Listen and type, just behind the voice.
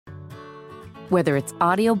Whether it's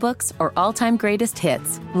audiobooks or all-time greatest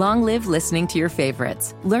hits, long live listening to your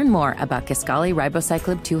favorites. Learn more about Kisqali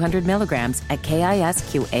Ribociclib 200 milligrams at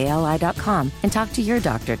KISQALI.com and talk to your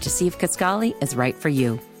doctor to see if Kisqali is right for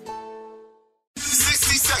you.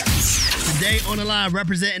 60 seconds. Today on the line,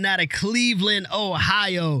 representing out of Cleveland,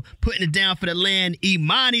 Ohio, putting it down for the land.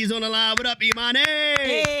 Imani's on the line. What up, Imani?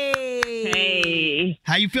 Hey.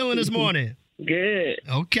 How you feeling this morning? Good.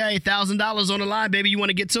 Okay, $1,000 on the line, baby. You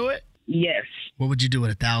want to get to it? Yes. What would you do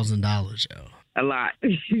with $1,000, yo? A lot.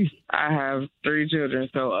 I have 3 children,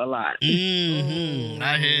 so a lot. Mm-hmm.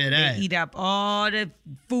 I hear that. They eat up all the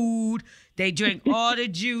food. They drink all the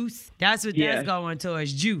juice. That's what that's going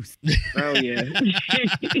towards, juice. Oh, yeah.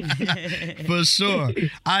 For sure.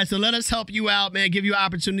 All right, so let us help you out, man. Give you an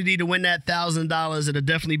opportunity to win that $1,000. It'll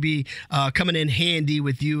definitely be coming in handy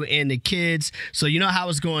with you and the kids. So you know how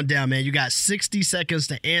it's going down, man. You got 60 seconds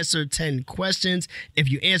to answer 10 questions. If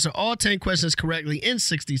you answer all 10 questions correctly in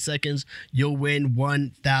 60 seconds, you'll win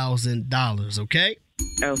 $1,000, okay?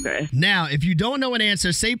 Okay. Now, if you don't know an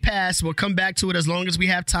answer, say pass. We'll come back to it as long as we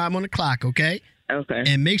have time on the clock, okay? Okay.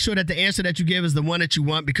 And make sure that the answer that you give is the one that you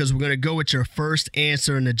want, because we're going to go with your first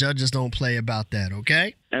answer, and the judges don't play about that,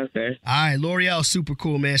 okay? Okay. All right, L'Oreal, super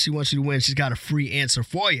cool, man. She wants you to win. She's got a free answer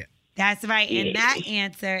for you. That's right. And that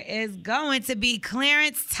answer is going to be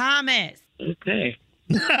Clarence Thomas. Okay.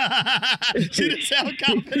 She didn't sound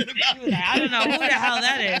confident about it. I don't know who the hell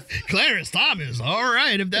that is. Clarence Thomas. All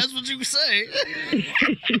right, if that's what you say.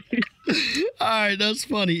 All right, that's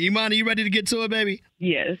funny. Imani, you ready to get to it, baby?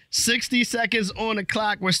 Yes. 60 seconds on the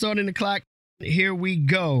clock. We're starting the clock. Here we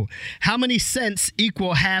go. How many cents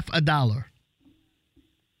equal $50?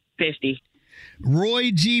 50.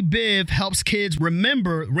 Roy G. Biv helps kids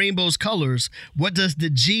remember rainbow's colors. What does the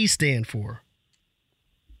G stand for?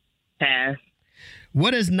 Pass.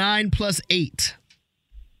 What is 9 plus 8?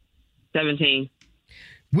 17.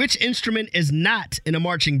 Which instrument is not in a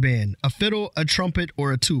marching band? A fiddle, a trumpet,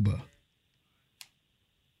 or a tuba?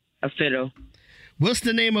 A fiddle. What's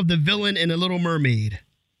the name of the villain in The Little Mermaid?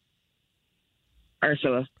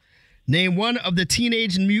 Ursula. Name one of the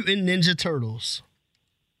Teenage Mutant Ninja Turtles.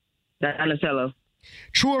 Donatello.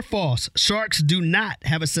 True or false? Sharks do not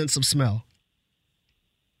have a sense of smell.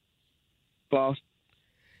 False.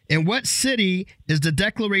 In what city is the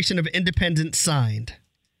Declaration of Independence signed?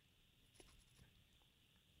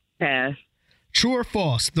 Pass. True or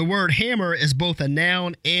false? The word hammer is both a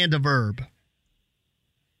noun and a verb.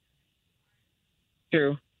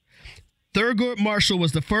 True. Thurgood Marshall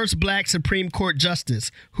was the first black Supreme Court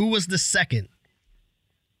justice. Who was the second?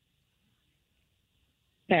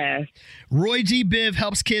 Pass. Roy G. Biv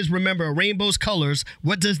helps kids remember a rainbow's colors.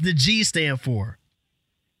 What does the G stand for?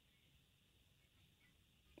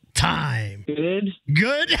 Time. Good.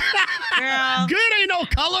 Good? Girl. Good ain't no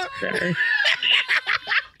color.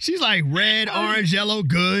 She's like red, orange, yellow,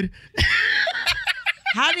 good.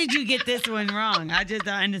 How did you get this one wrong? I just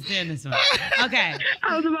don't understand this one. Okay.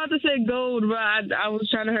 I was about to say gold, but I was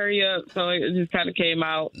trying to hurry up, so it just kind of came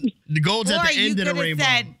out. The gold's at Or the you end of could the have rainbow.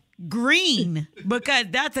 said green, because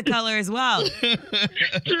that's a color as well.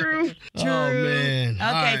 True. Oh, man. Okay,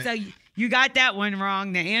 All right. so you got that one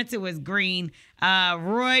wrong. The answer was green.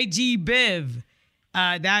 Roy G. Biv.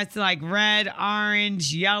 That's like red,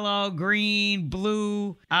 orange, yellow, green,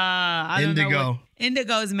 blue. I don't know. Indigo.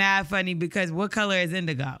 Indigo's mad funny because what color is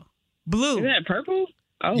indigo? Blue. Is that purple?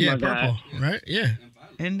 Oh, Yeah, my purple, God. right? Yeah.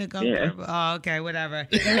 Indigo, Yeah. purple. Oh, okay, whatever.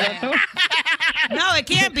 No, it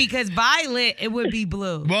can't be, because violet, it would be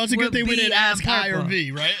blue. Well, it's a good Would thing we be, didn't ask I or purple.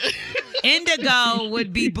 V, right? Indigo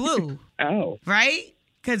would be blue, Oh. right?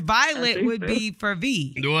 Because violet think would so. be for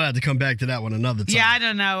V. We'll have to come back to that one another time. Yeah, I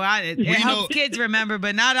don't know. It helps know- kids remember,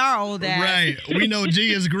 but not our old ass. Right. We know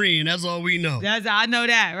G is green. That's all we know. I know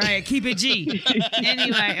that, right? Keep it G.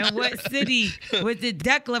 Anyway, and what city was the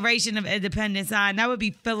Declaration of Independence signed? That would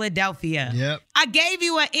be Philadelphia. Yep. I gave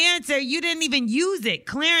you an answer. You didn't even use it.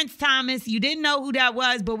 Clarence Thomas, you didn't know who that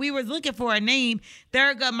was, but we was looking for a name.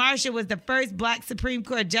 Thurgood Marshall was the first black Supreme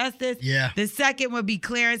Court justice. Yeah. The second would be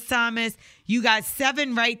Clarence Thomas. You got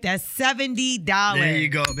 7 right. That's $70. There you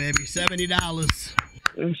go, baby. $70.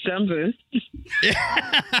 Something. Hey,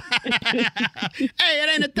 it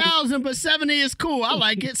ain't 1,000, but 70 is cool. I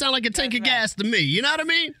like it. Sound like a tank of gas to me. You know what I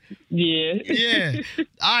mean? Yeah. Yeah.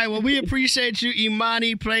 All right. Well, we appreciate you,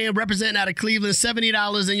 Imani, representing out of Cleveland.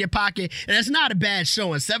 $70 in your pocket, and that's not a bad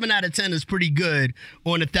showing. 7 out of 10 is pretty good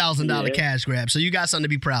on a $1,000 cash grab. So you got something to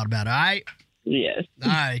be proud about. All right. Yes. All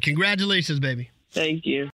right. Congratulations, baby. Thank you.